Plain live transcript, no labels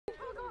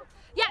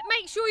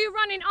make sure you're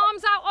running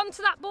arms out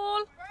onto that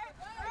ball.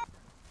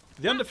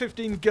 The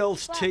under-15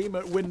 girls team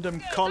at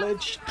Wymondham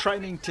College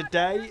training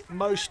today.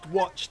 Most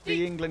watched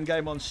the England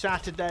game on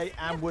Saturday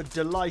and were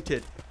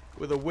delighted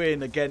with a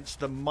win against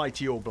the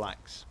mighty All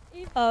Blacks.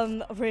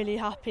 Really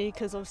happy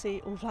because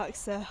obviously All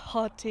Blacks are a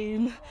hard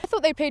team. I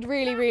thought they played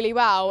really, really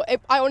well.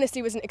 I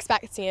honestly wasn't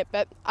expecting it,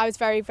 but I was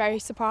very, very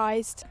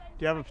surprised.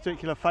 Do you have a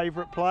particular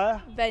favourite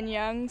player? Ben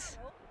Youngs.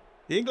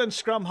 The England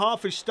scrum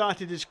half, who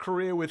started his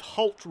career with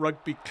Holt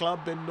Rugby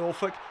Club in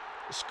Norfolk,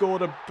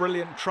 scored a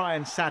brilliant try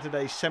in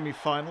Saturday's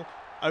semi-final,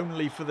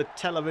 only for the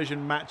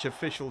television match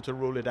official to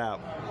rule it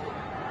out.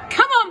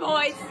 Come on,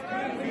 boys.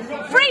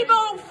 Free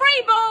ball,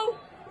 free ball.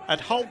 At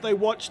Holt, they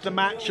watched the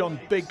match on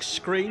big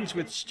screens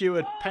with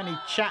steward Penny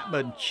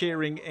Chapman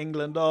cheering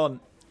England on.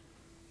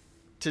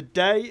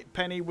 Today,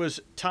 Penny was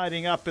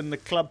tidying up in the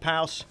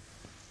clubhouse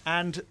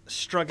and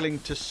struggling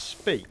to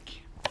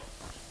speak.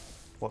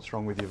 What's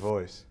wrong with your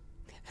voice?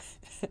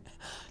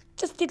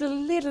 Just did a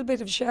little bit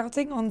of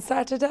shouting on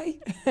Saturday.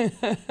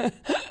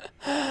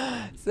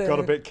 So, got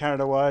a bit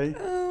carried away?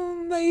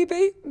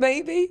 Maybe.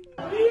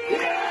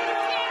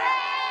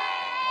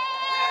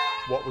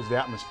 What was the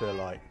atmosphere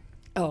like?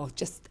 Oh,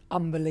 just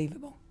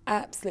unbelievable.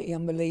 Absolutely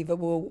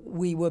unbelievable.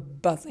 We were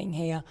buzzing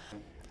here.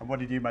 And what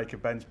did you make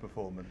of Ben's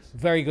performance?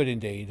 Very good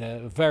indeed.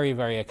 Very,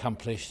 very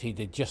accomplished. He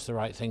did just the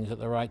right things at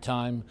the right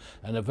time,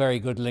 and a very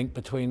good link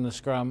between the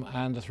scrum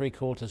and the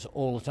three-quarters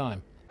all the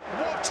time.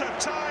 What a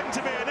time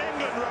to be an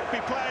England rugby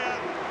player.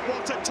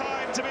 What a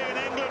time to be an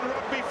England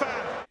rugby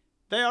fan.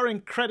 They are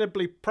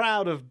incredibly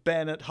proud of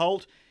Ben at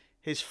Holt.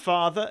 His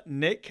father,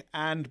 Nick,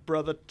 and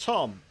brother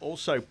Tom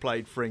also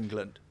played for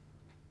England.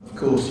 Of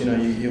course, you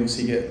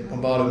obviously get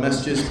bombarded with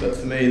messages, but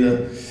for me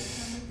the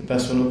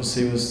best one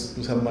obviously was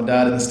having my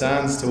dad in the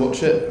stands to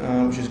watch it,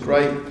 which is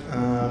great.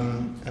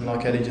 And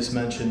like Eddie just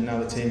mentioned, now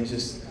the team's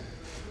just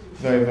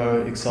very,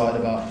 very excited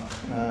about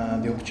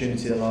the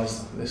opportunity that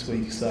lies this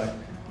week. So,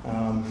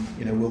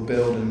 we'll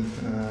build and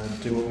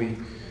do what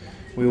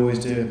we always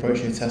do,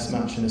 approaching a test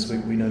match, and this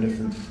week will be no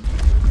different.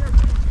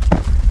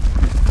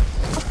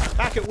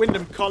 Back at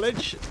Wymondham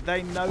College,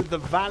 they know the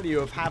value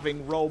of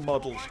having role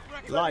models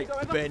like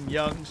Ben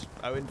Youngs,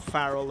 Owen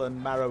Farrell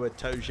and Maro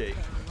Itoje.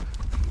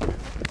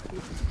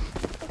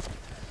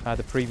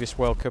 The previous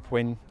World Cup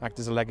win acted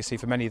as a legacy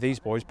for many of these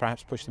boys,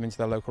 perhaps push them into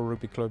their local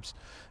rugby clubs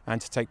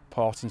and to take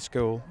part in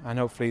school, and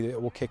hopefully it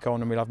will kick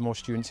on and we'll have more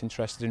students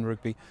interested in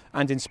rugby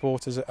and in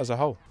sport as a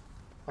whole.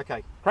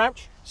 Okay,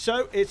 crouch.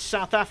 So it's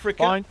South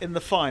Africa in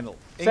the final.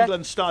 Set.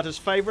 England start as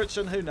favourites,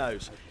 and who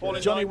knows?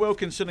 Johnny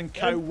Wilkinson and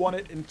co won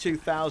it in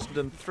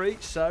 2003,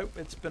 so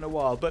it's been a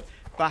while. But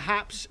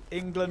perhaps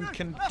England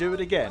can do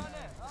it again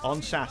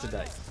on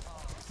Saturday.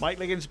 Mike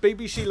Liggins,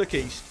 BBC Look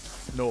East,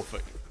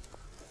 Norfolk.